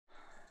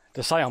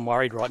To say I'm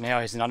worried right now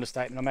is an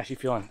understatement. I'm actually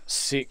feeling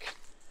sick.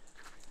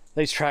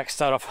 These tracks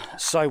start off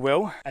so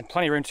well and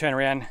plenty of room to turn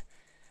around, but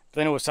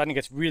then all of a sudden it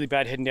gets really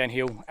bad heading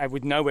downhill and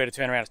with nowhere to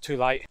turn around. It's too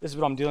late. This is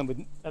what I'm dealing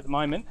with at the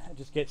moment. It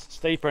just gets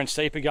steeper and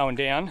steeper going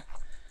down.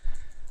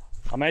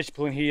 I managed to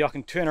pull in here. I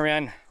can turn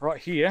around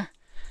right here,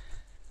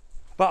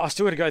 but I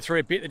still got to go through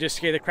a bit that just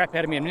scared the crap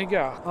out of me a minute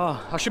ago.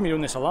 Oh, I shouldn't be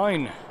doing this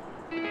alone.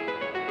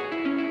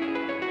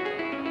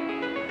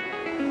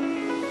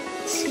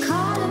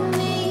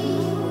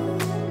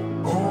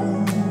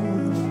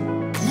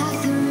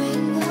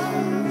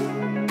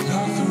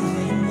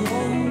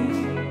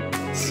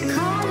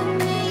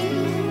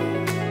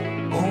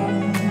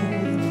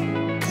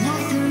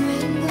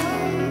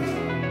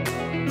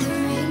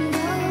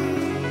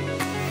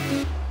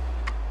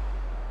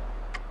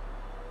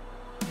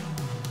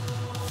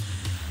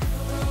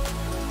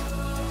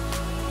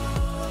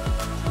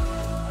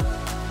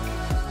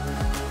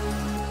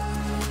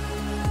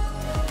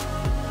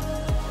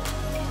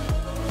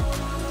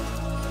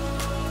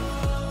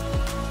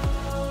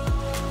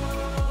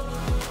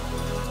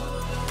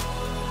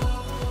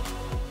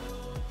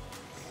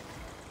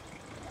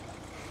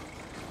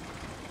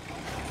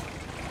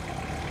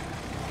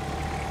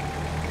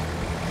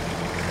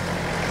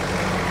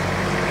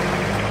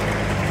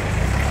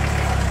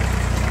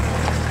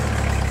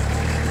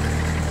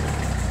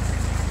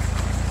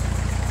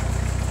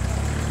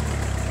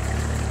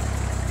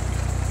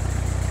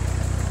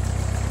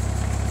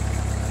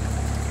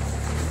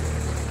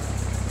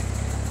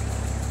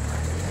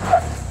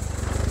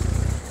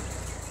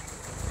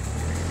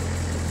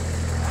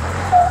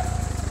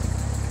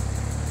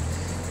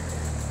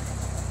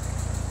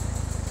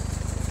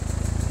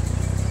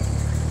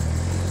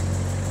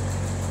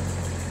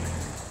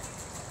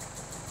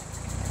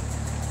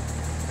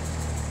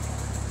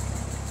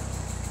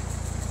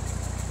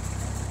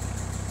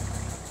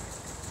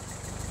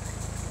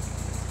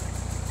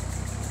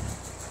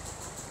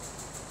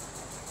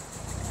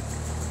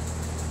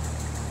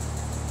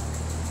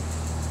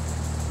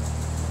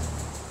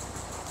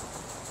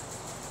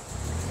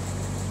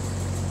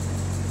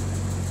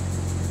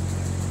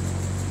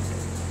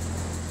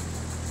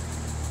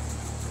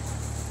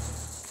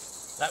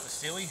 That was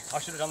silly. I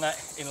should have done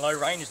that in low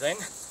range then.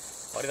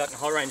 I did that in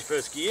high range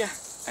first gear,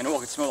 and all I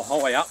could smell the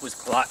whole way up was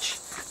clutch.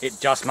 It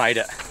just made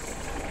it.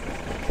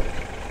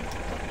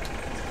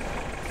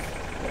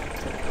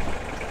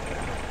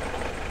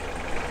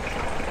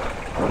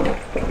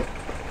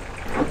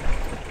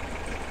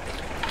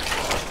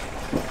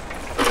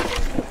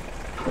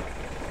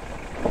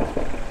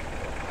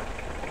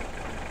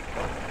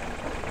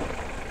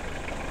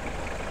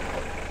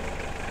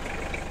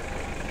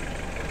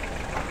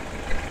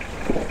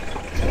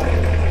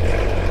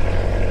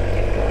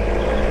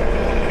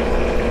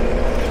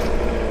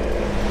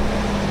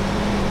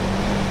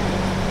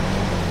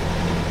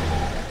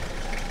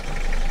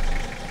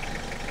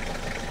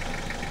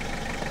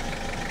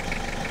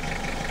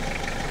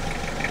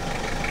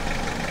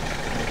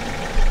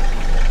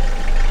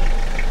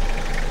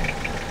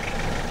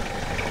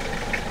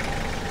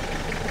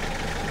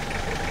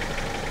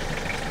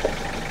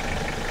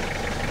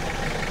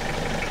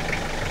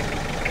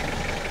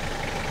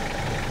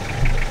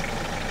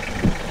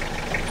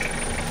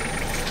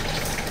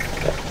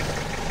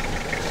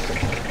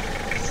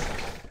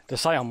 To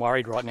say I'm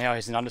worried right now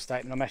is an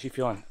understatement. I'm actually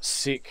feeling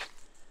sick.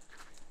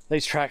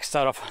 These tracks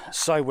start off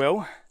so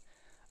well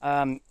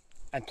and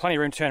plenty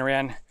of room to turn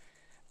around, but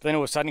then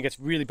all of a sudden it gets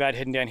really bad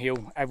heading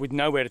downhill and with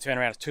nowhere to turn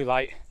around. It's too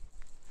late.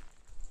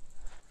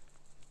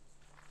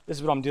 This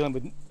is what I'm dealing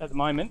with at the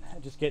moment.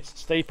 It just gets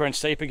steeper and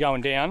steeper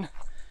going down.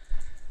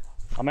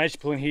 I managed to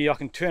pull in here. I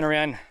can turn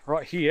around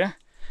right here,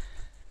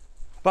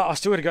 but I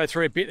still got to go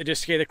through a bit that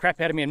just scared the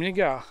crap out of me a minute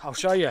ago. I'll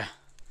show you.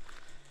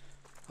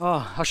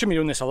 Oh, I shouldn't be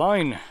doing this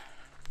alone.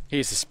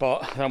 Here's the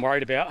spot that I'm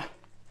worried about.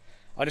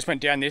 I just went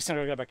down this and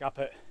I've got to go back up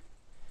it.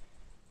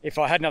 If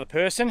I had another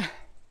person,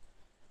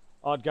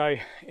 I'd go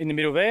in the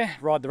middle there,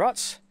 ride the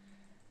ruts,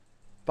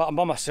 but I'm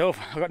by myself.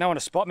 I've got no one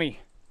to spot me.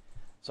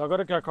 So I've got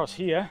to go across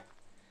here.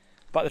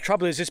 But the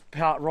trouble is this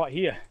part right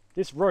here,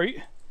 this route,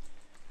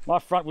 my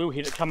front wheel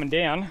hit it coming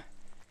down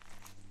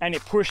and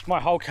it pushed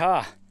my whole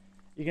car.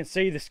 You can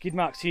see the skid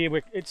marks here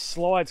where it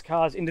slides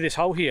cars into this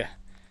hole here.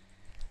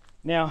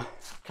 Now,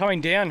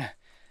 coming down,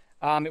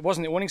 it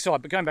wasn't the awning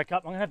side, but going back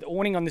up, I'm gonna have the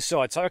awning on this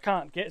side, so I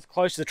can't get as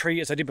close to the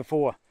tree as I did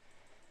before.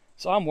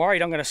 So I'm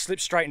worried I'm gonna slip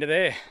straight into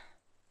there.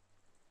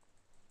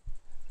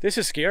 This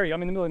is scary.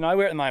 I'm in the middle of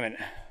nowhere at the moment.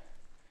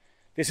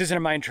 This isn't a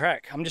main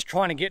track. I'm just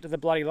trying to get to the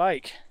bloody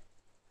lake.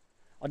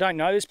 I don't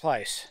know this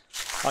place.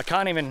 I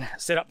can't even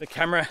set up the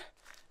camera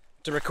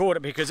to record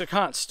it because it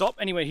can't stop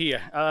anywhere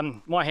here.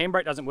 My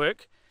handbrake doesn't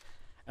work,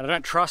 and I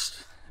don't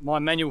trust my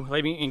manual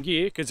leaving in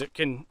gear because it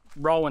can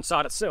roll and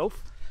start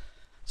itself.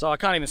 So I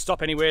can't even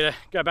stop anywhere to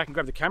go back and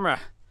grab the camera.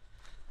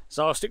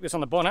 So I'll stick this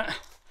on the bonnet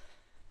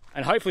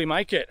and hopefully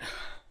make it.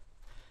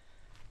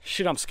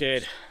 Shit, I'm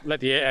scared. Let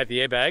the air out the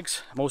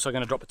airbags. I'm also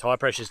going to drop the tyre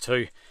pressures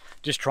too.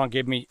 Just try and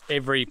give me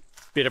every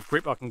bit of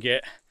grip I can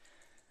get.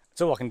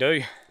 That's all I can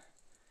do.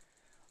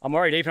 I'm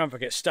worried even if I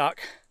get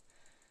stuck,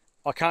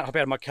 I can't hop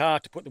out of my car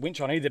to put the winch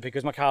on either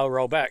because my car will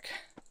roll back.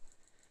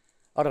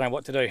 I don't know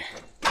what to do.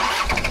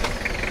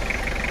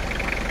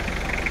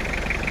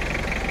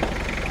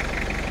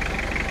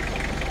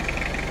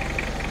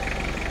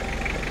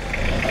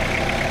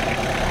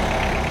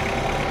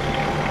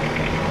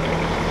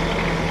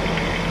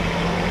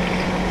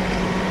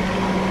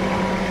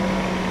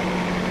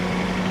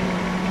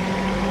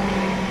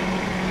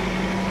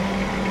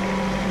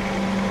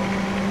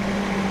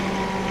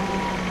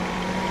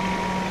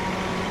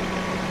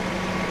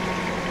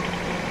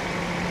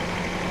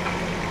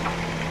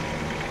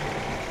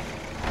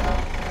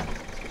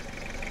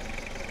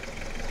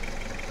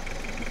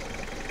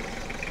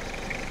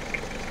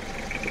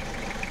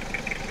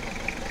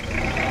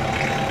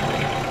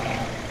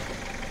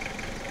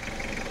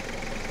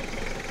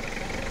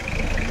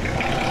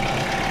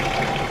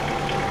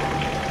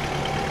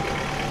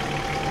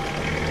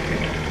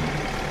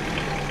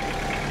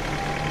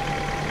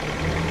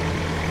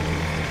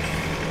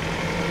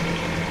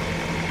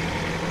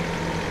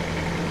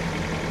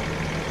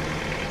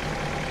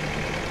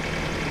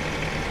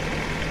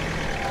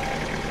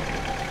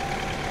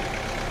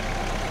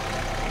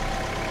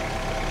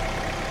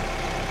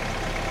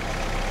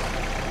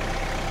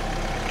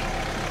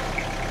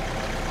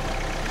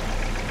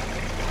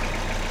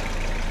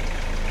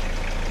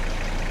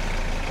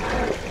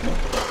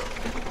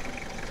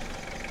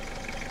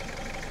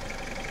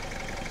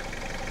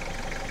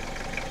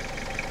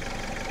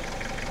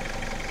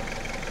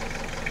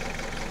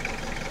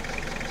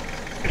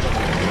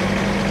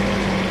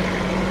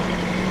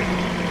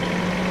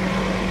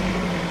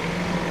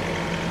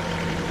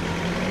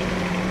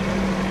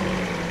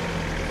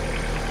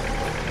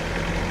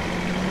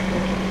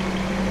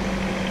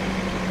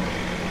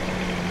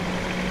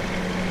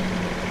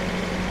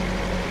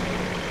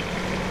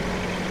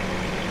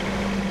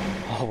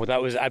 Oh, well,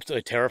 that was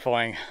absolutely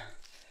terrifying.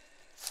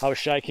 I was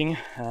shaking.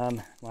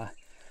 My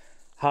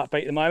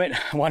heartbeat at the moment,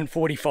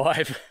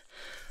 145.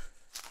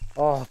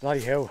 Oh, bloody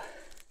hell.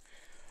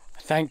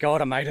 Thank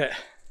God I made it.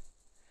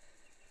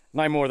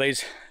 No more of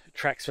these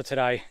tracks for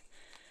today.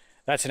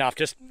 That's enough.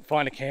 Just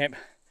find a camp.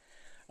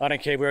 I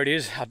don't care where it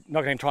is. I'm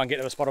not going to try and get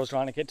to the spot I was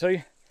trying to get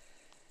to.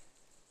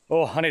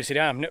 Oh, I need to sit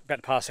down. I'm about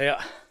to pass out.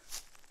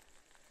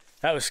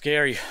 That was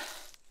scary.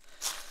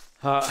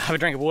 Have a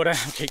drink of water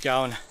and keep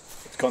going.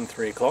 It's gone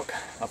 3 o'clock.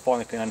 I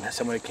finally found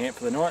somewhere to camp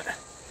for the night.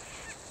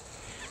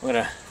 I'm going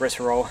to rest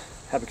for a roll,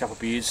 have a couple of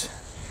beers,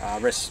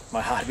 rest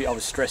my heart a bit. I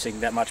was stressing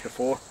that much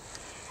before.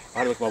 I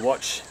had a look at my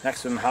watch.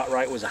 Maximum heart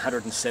rate was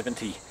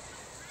 170.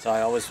 So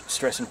I was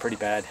stressing pretty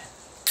bad.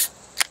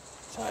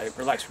 So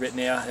relax a bit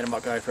now, then I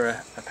might go for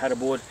a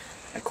paddleboard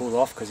and cool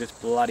off because it's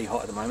bloody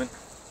hot at the moment.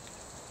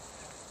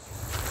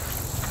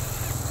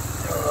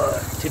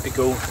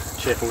 Typical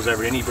Sheffels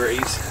over any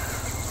breeze.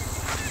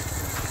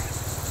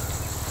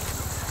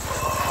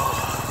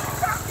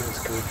 Feels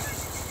good.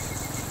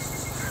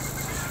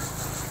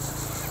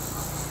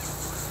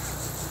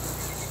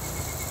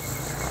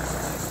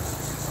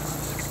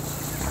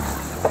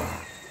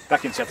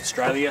 Back in South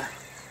Australia,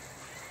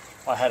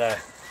 I had a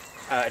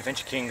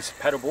Adventure Kings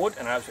paddleboard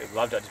and I absolutely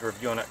loved it. I did a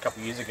review on it a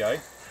couple of years ago.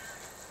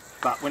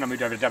 But when I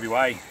moved over to WA,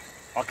 I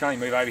could only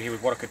move over here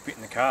with what I could fit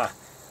in the car.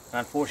 And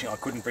unfortunately,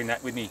 I couldn't bring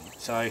that with me.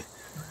 So I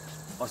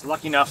was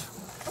lucky enough,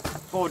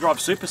 4Wheel Drive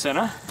Super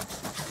Centre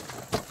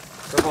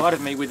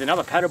provided me with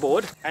another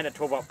paddleboard and a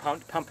 12-volt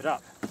pump to pump it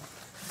up.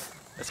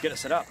 Let's get it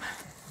set up.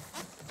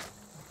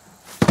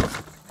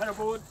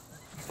 Paddleboard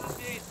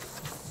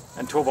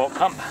and 12-volt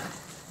pump.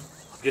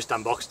 Just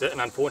unboxed it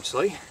and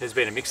unfortunately there's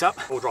been a mix-up.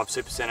 4Wheel Drive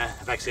Super Centre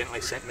have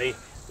accidentally sent me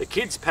the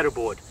kids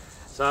paddleboard,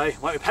 so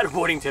won't be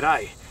paddleboarding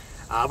today.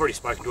 I've already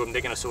spoken to them,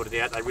 they're going to sort it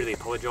out. They really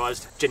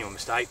apologised. Genuine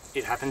mistake,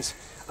 it happens,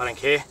 I don't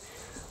care.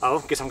 Oh,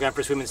 guess I'm going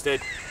for a swim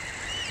instead.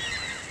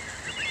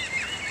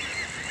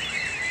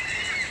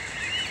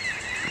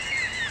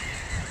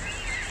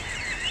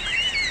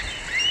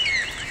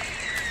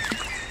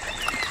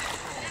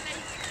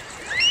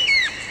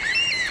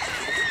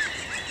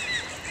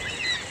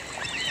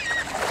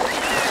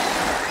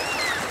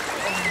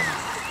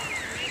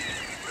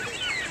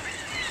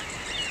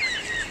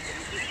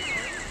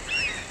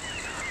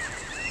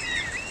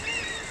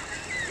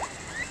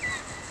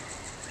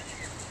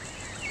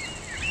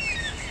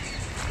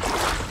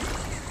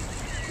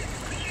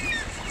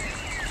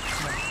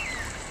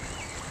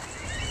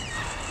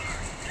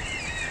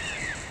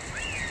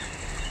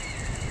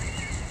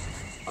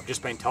 I've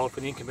just been told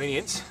for the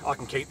inconvenience I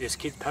can keep this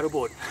kid's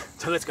paddleboard.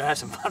 So let's go have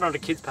some fun on a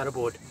kid's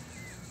paddleboard.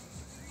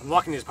 I'm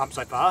liking this pump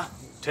so far.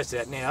 Test it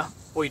out now.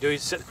 All you do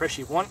is set the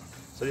pressure you want.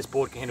 So this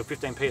board can handle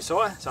 15 psi.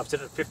 So I've set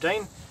it at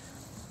 15.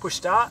 Push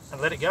start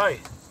and let it go.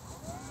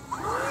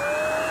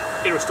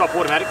 It'll stop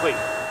automatically.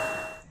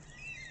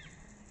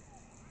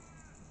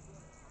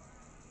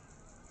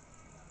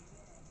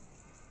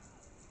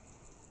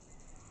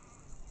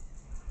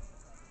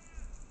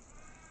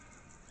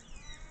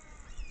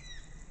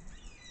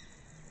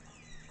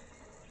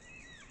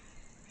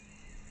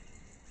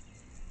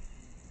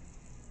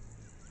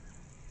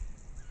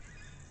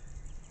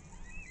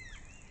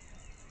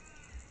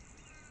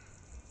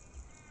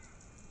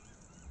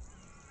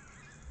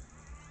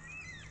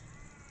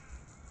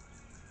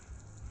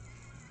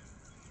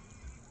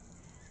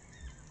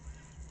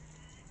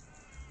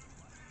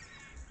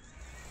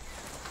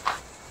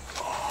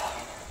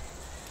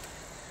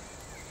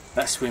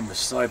 That swim was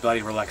so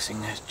bloody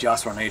relaxing,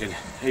 just what I needed.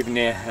 Even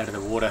now, out of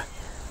the water,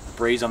 the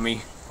breeze on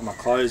me, on my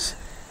clothes,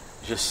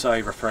 is just so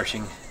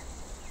refreshing.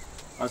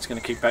 I'm just going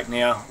to kick back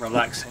now,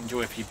 relax,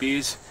 enjoy a few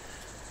beers,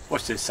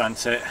 watch the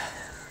sunset,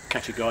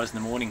 catch you guys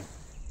in the morning.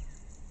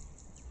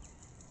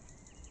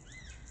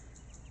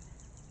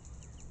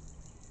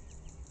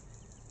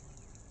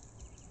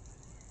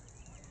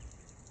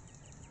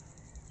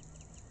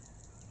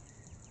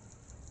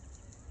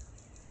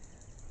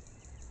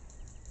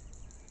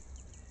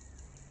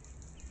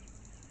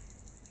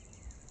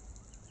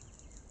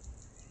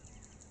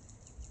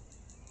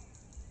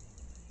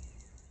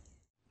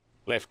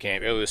 Left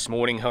camp early this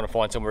morning, I want to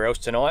find somewhere else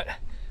tonight.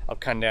 I've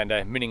come down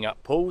to Minningup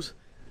Pools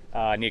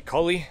near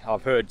Collie.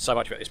 I've heard so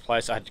much about this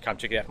place, I had to come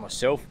check it out for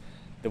myself.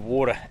 The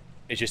water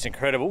is just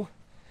incredible.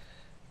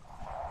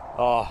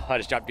 Oh, I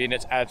just jumped in,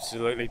 it's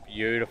absolutely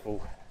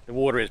beautiful. The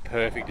water is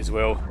perfect as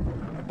well.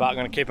 But I'm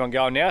going to keep on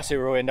going now, see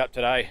where we end up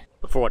today.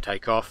 Before I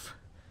take off,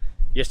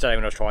 yesterday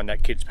when I was trying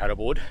that kid's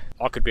paddleboard,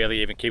 I could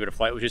barely even keep it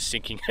afloat. It was just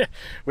sinking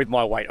with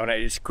my weight on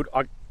it.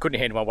 I couldn't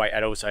handle my weight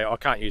at all, so I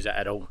can't use that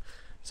at all.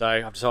 So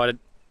I've decided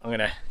I'm going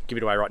to give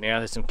it away right now.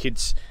 There's some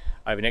kids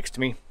over next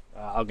to me.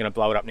 I'm going to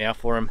blow it up now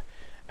for them,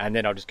 and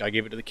then I'll just go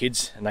give it to the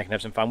kids and they can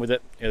have some fun with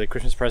it. Early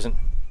Christmas present.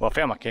 Well, I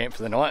found my camp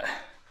for the night.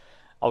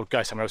 I'll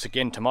go somewhere else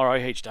again tomorrow.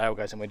 Each day I'll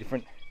go somewhere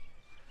different.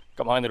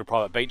 Got my own little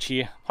private beach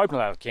here. Hoping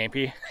I'll have a camp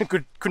here.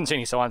 Couldn't see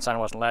any signs saying I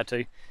wasn't allowed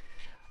to.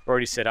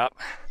 Already set up.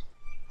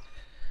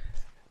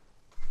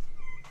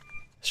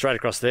 Straight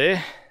across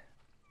there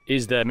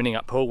is the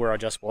Minningup Pool where I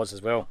just was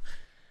as well.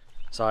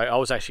 So I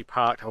was actually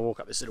parked, I walk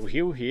up this little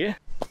hill here.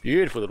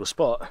 Beautiful little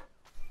spot.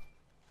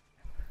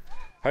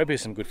 Hope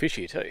there's some good fish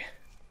here too.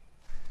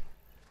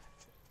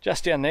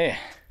 Just down there,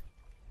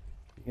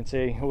 you can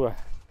see all the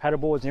paddle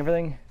boards and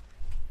everything.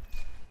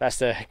 That's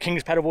the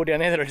King's paddleboard down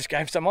there that I just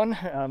gave someone.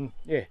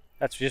 Yeah,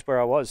 that's just where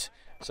I was.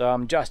 So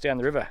I'm just down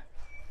the river.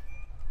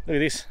 Look at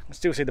this, I can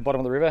still see the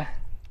bottom of the river.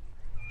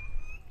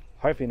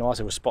 Hopefully nice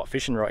little spot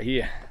fishing right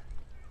here.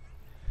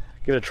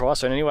 Give it a try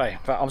soon anyway.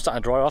 But I'm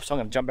starting to dry off, so I'm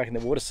going to jump back in the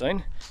water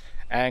soon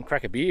and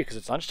crack a beer because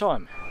it's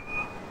lunchtime.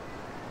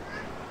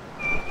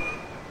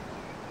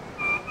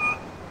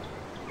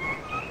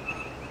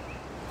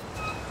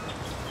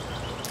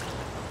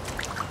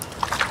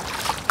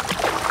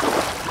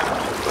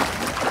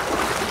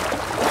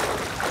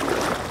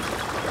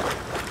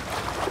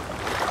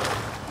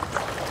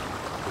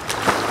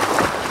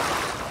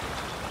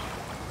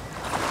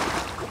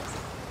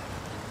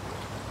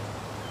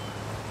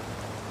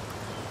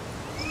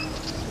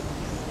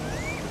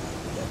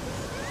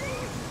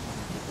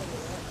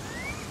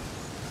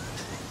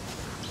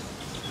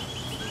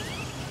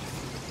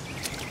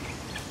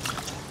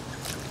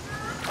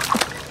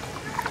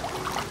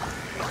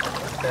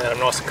 Now that I'm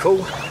nice and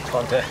cool,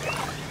 time to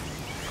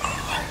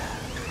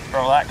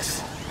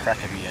relax,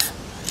 crack a beer.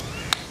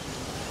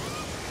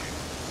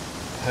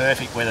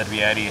 Perfect weather to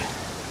be out here.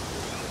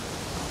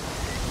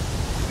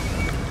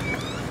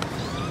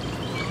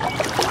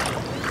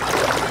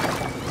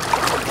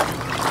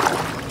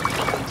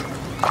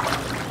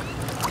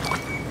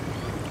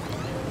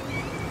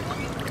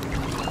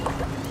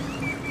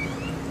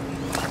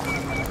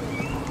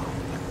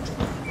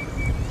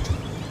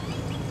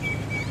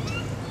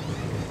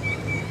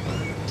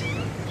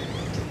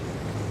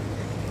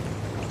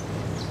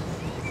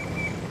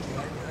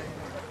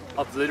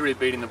 I've literally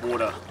been in the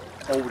water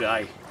all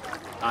day.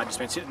 I've just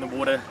been sitting in the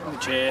water, in the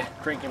chair,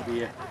 drinking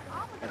beer,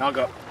 and I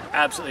got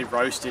absolutely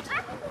roasted.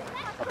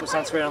 I put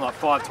sunscreen on like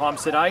 5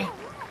 times today.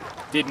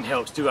 Didn't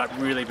help, still got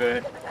really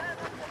burnt.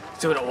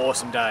 Still had an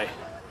awesome day.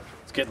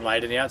 It's getting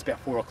later now, it's about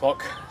 4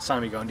 o'clock. Sun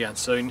will be going down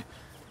soon,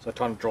 so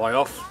time to dry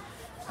off.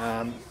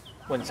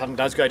 When the sun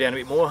does go down a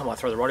bit more, I might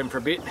throw the rod in for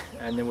a bit,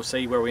 and then we'll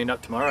see where we end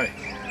up tomorrow.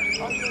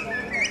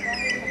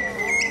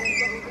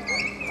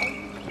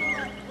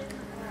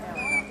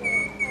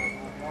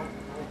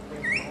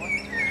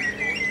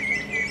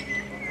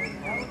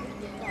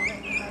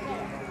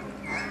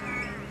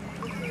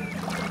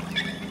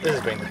 This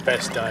has been the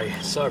best day,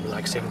 so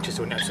relaxing, just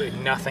doing absolutely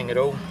nothing at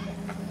all.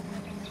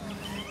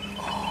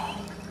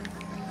 Oh.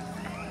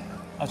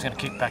 I was going to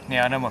kick back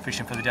now, no more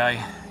fishing for the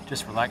day,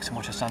 just relax and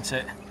watch the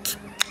sunset.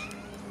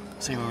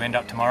 See where we end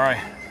up tomorrow.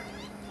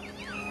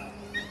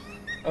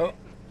 Oh,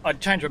 I'd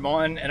changed my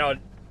mind and I was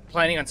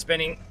planning on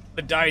spending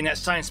the day in that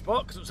same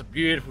spot because it was a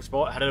beautiful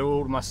spot, I had it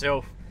all to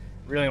myself,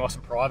 really nice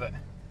and private.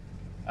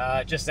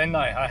 Just then though,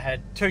 I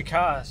had 2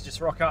 cars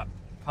just rock up,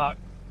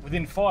 parked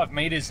within 5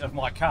 metres of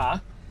my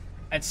car,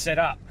 and set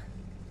up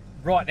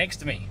right next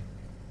to me.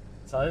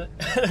 So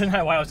there's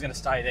no way I was going to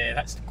stay there.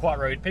 That's quite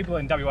rude. People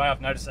in WA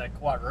I've noticed they're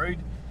quite rude.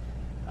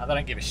 They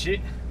don't give a shit.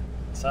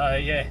 So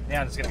yeah,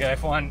 now I'm just going to go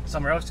find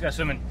somewhere else to go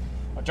swimming.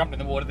 I jumped in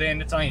the water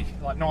then, it's only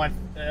like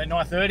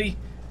 9:30.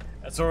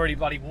 It's already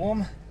bloody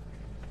warm.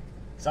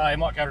 So I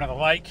might go to another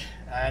lake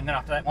and then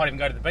after that might even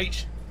go to the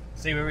beach,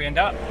 see where we end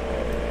up.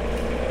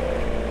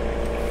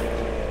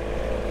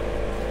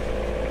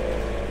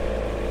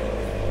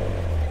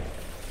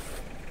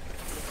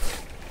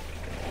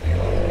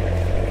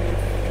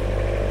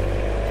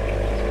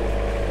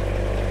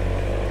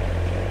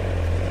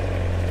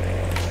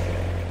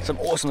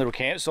 Some awesome little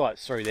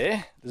campsites through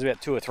there. There's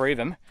about 2 or 3 of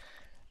them.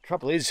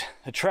 Trouble is,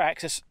 the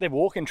tracks, they're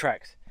walking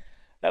tracks.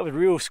 That was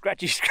real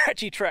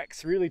scratchy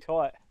tracks, really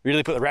tight.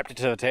 Really put the Raptor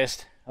to the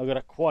test. I've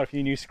got quite a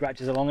few new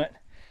scratches along it.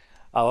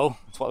 Oh well,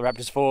 that's what the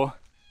Raptor's for.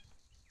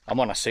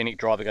 I'm on a scenic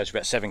drive that goes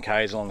about 7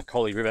 k's along the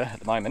Collie River at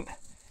the moment.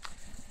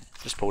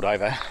 Just pulled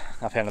over.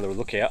 I found a little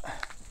lookout.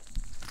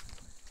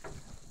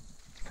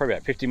 Probably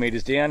about 50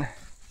 metres down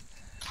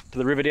to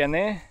the river down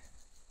there.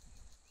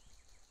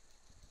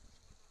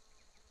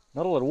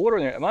 Not a lot of water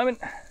in there at the moment.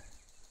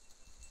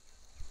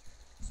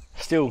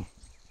 Still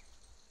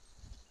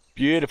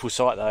beautiful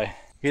sight though.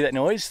 Hear that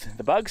noise?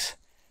 The bugs?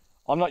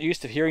 I'm not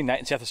used to hearing that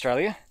in South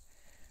Australia.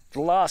 For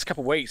the last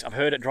couple of weeks I've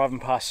heard it driving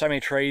past so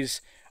many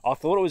trees. I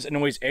thought it was a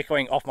noise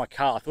echoing off my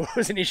car. I thought it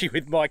was an issue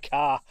with my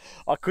car.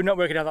 I could not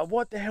work it out. Like,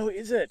 what the hell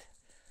is it?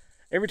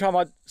 Every time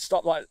I'd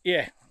stop, like,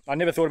 yeah, I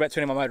never thought about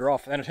turning my motor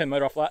off. And then I turned the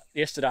motor off like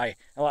yesterday.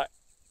 I'm like,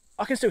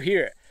 I can still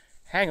hear it.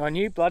 Hang on,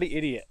 you bloody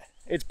idiot.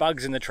 It's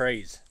bugs in the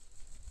trees.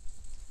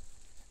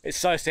 It's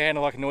so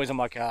sounding like a noise on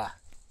my car.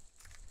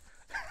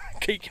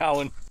 Keep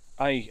going.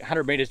 Only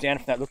 100 metres down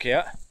from that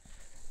lookout.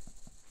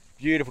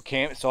 Beautiful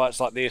campsites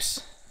like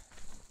this.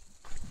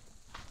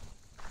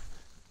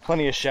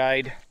 Plenty of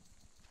shade.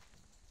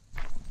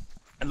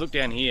 And look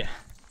down here.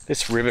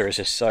 This river is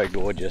just so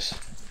gorgeous.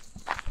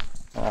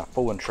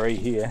 Fallen tree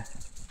here.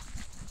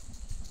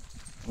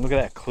 Look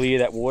at how clear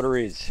that water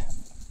is.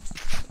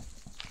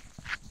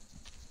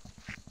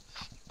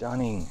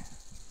 Stunning.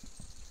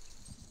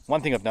 One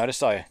thing I've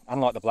noticed though,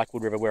 unlike the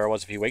Blackwood River where I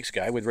was a few weeks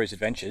ago with Reese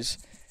Adventures,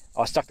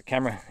 I stuck the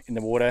camera in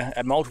the water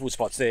at multiple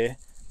spots there, and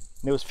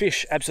there was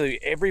fish absolutely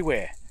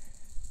everywhere.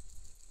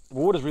 The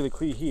water's really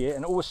clear here,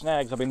 and all the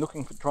snags I've been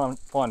looking for, trying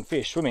to find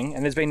fish swimming,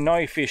 and there's been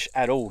no fish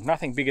at all,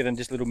 nothing bigger than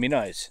just little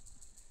minnows.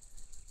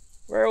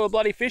 Where are all the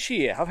bloody fish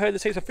here? I've heard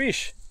there's heaps of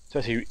fish. So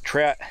I see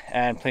trout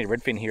and plenty of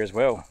redfin here as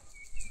well.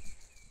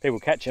 People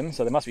catch them,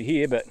 so they must be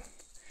here, but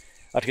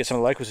I have to get some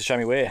of the locals to show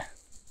me where.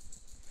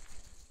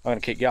 I'm going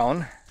to keep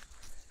going.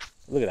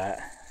 Look at that.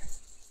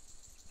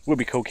 Would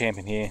be cool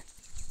camping here.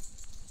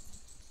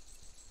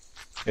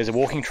 There's a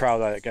walking trail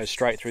though that goes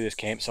straight through this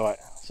campsite.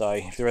 So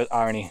if there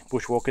are any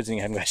bushwalkers, then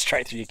you can go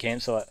straight through your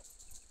campsite.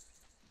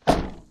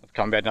 I've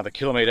come about another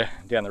kilometre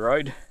down the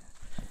road.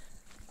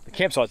 The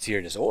campsites here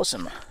are just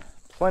awesome.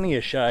 Plenty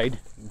of shade.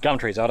 Gum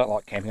trees, I don't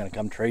like camping on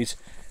gum trees.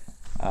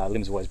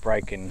 Limbs always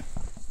break and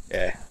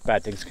yeah,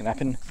 bad things can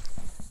happen.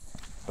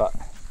 But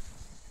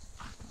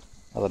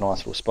another nice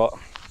little spot.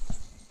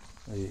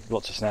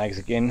 Lots of snags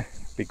again.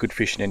 Be good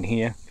fishing in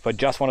here. If I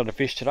just wanted to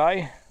fish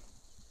today,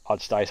 I'd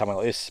stay somewhere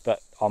like this, but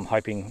I'm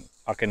hoping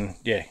I can,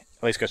 yeah,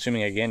 at least go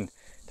swimming again.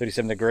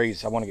 37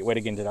 degrees. I want to get wet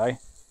again today.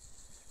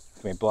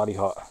 It's going to be bloody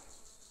hot.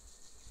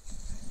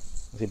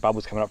 I see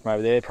bubbles coming up from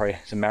over there. Probably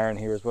some marron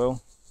here as well.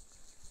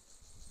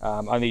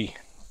 Only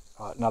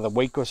another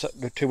week or so,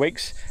 2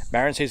 weeks,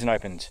 marron season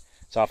opens.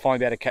 So I'll finally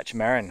be able to catch a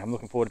marron. I'm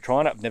looking forward to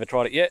trying it. I've never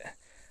tried it yet.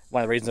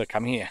 One of the reasons I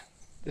come here.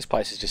 This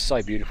place is just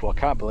so beautiful. I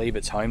can't believe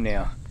it's home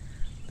now.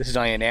 This is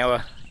only an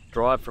hour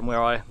drive from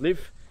where I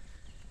live.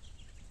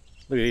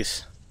 Look at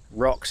this,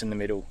 rocks in the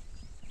middle.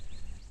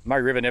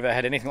 Murray River never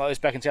had anything like this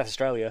back in South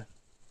Australia.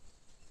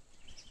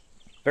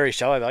 Very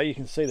shallow though, you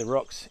can see the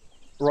rocks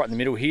right in the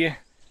middle here.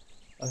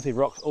 I can see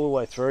rocks all the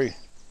way through.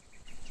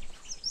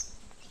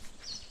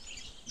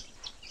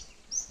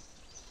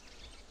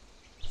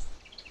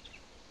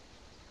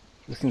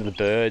 Listen to the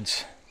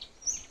birds.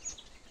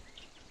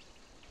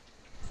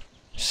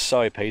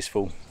 So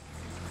peaceful.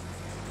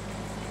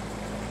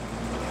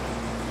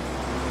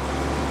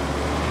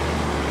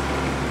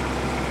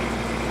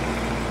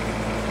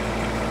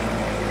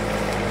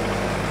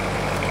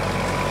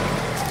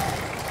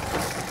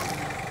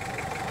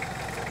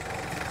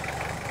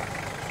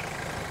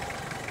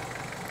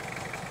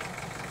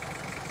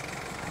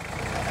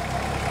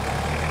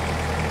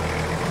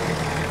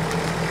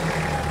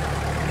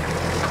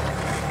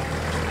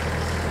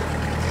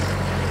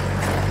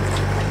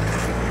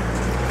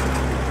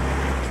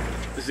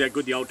 This is how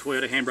good the old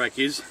Toyota handbrake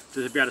is,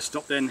 to be able to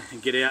stop then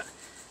and get out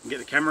and get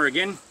the camera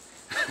again.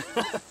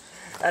 I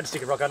had to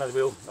stick a rock under the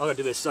wheel. I've got to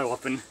do this so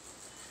often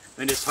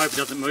and just hope it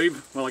doesn't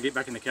move while I get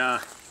back in the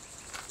car.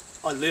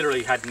 I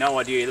literally had no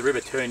idea the river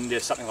turned into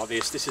something like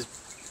this. This is,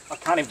 I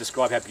can't even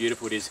describe how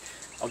beautiful it is.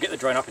 I'll get the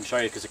drone up and show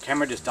you because the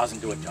camera just doesn't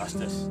do it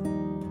justice.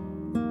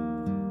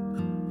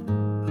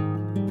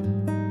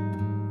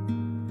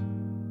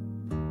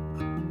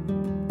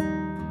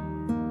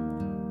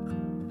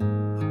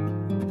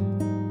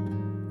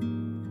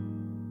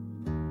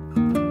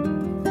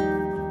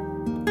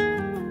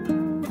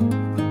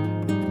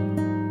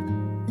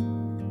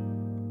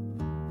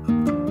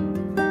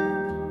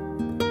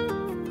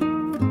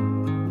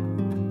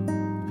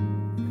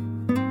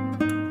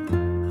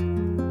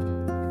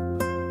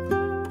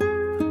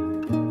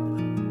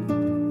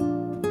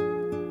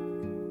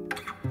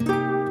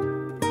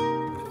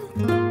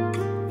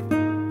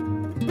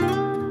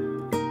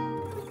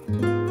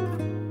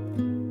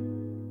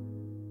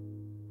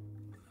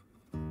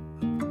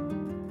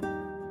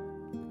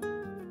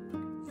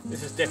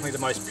 This is definitely the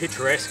most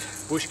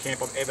picturesque bush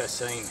camp I've ever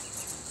seen.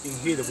 You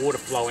can hear the water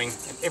flowing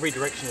in every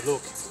direction you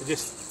look. The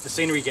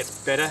scenery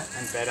gets better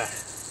and better.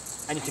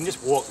 And you can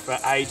just walk for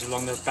ages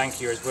along the bank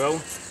here as well.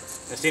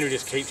 The scenery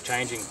just keeps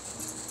changing.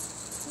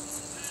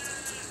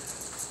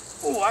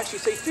 Oh, I actually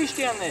see fish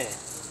down there.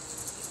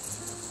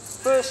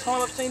 First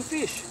time I've seen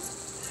fish.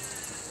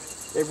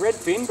 They're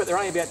redfin, but they're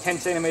only about 10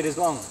 centimetres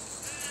long.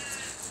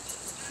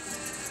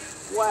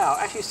 Wow,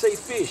 I actually see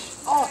fish.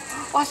 Oh,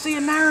 I see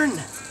a marron.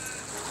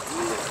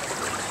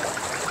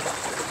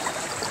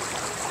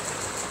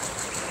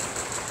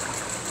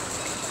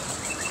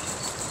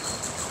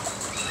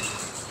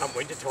 Come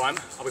winter time,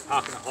 I'll be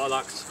parking the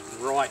Hilux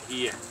right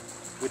here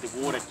with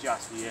the water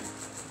just here.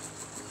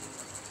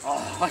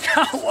 Oh, I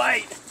can't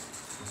wait.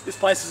 This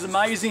place is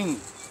amazing.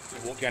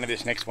 We'll walk down to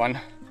this next one.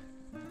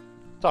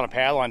 It's on a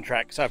power line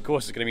track, so of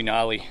course it's going to be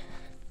gnarly.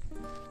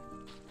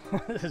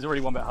 This is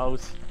already wombat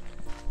holes.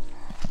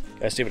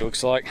 Go see what it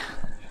looks like.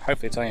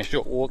 Hopefully it's only a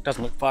short walk,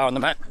 doesn't look far on the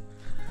map.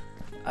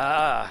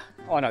 I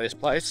know this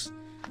place.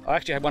 I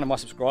actually had one of my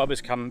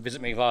subscribers come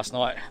visit me last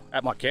night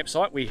at my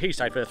campsite. He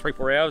stayed for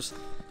 3-4 hours.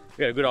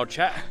 We had a good old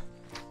chat.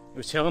 He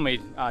was telling me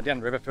down the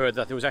river further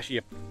that there was actually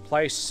a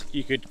place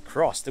you could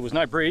cross. There was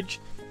no bridge,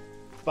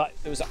 but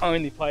it was the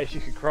only place you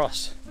could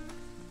cross.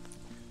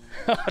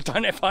 I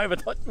don't know if I ever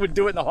would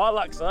do it in the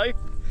Hilux though.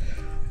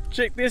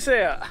 Check this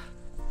out.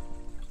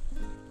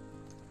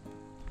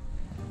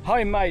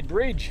 Homemade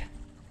bridge.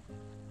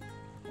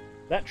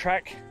 That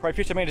track, probably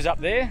 50 metres up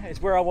there,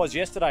 is where I was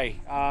yesterday.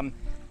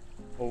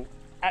 Well,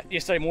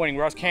 yesterday morning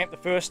where I was camped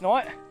the first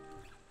night.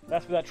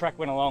 That's where that track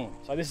went along.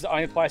 So this is the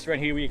only place around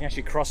here where you can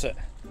actually cross it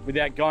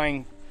without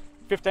going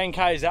 15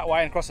 k's that way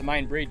and across the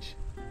main bridge.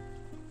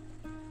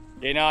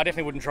 Yeah, no, I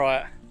definitely wouldn't try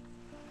it.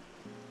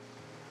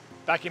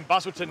 Back in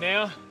Busselton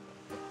now.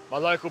 My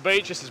local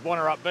beach, this is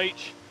Wannerup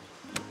Beach.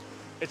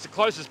 It's the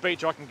closest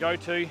beach I can go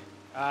to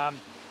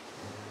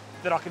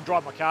that I can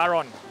drive my car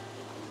on.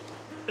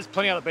 There's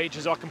plenty of other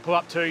beaches I can pull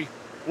up to,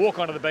 walk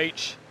onto the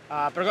beach,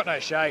 but I've got no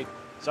shade.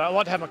 So I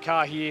like to have my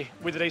car here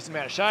with a decent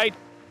amount of shade.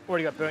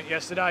 Already got burnt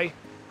yesterday.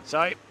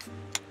 So,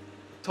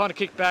 time to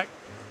kick back,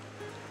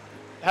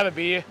 have a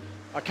beer.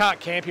 I can't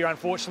camp here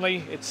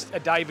unfortunately, it's a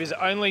day visit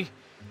only,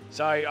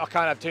 so I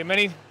can't have too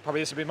many.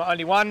 Probably this will be my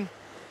only one.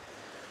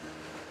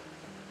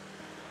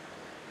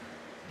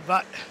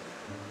 But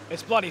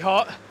it's bloody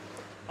hot.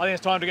 I think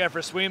it's time to go for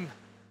a swim.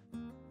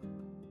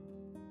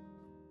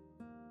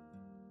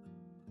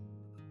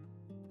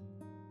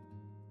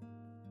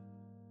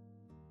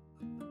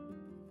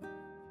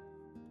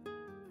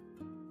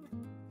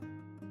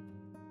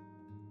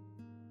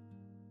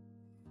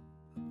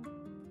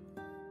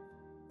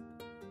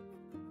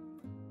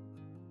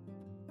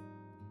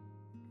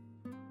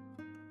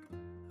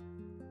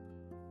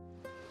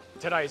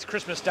 Today is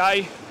Christmas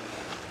Day.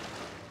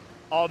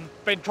 I've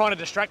been trying to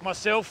distract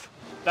myself.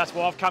 That's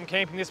why I've come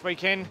camping this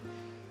weekend.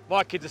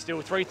 My kids are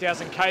still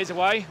 3,000 k's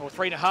away, or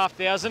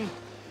 3,500.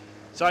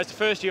 So it's the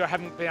first year I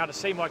haven't been able to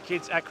see my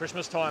kids at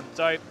Christmas time.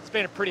 So it's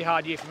been a pretty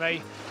hard year for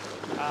me.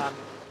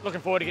 Looking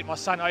forward to getting my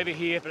son over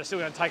here, but it's still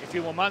going to take a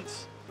few more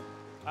months.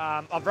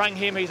 I've rang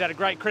him, he's had a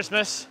great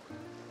Christmas.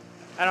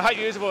 And I hope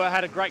you all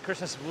had a great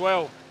Christmas as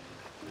well.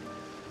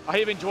 I hope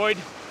you've enjoyed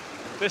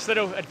this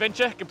little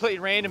adventure, completely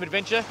random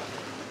adventure.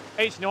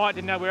 Each night,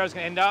 didn't know where I was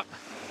going to end up,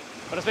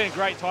 but it's been a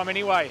great time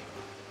anyway.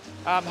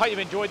 Hope you've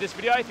enjoyed this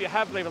video. If you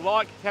have, leave a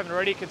like. If you haven't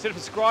already, consider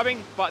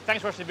subscribing. But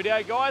thanks for watching the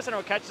video, guys, and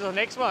I'll catch you on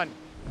the next one.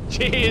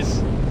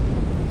 Cheers!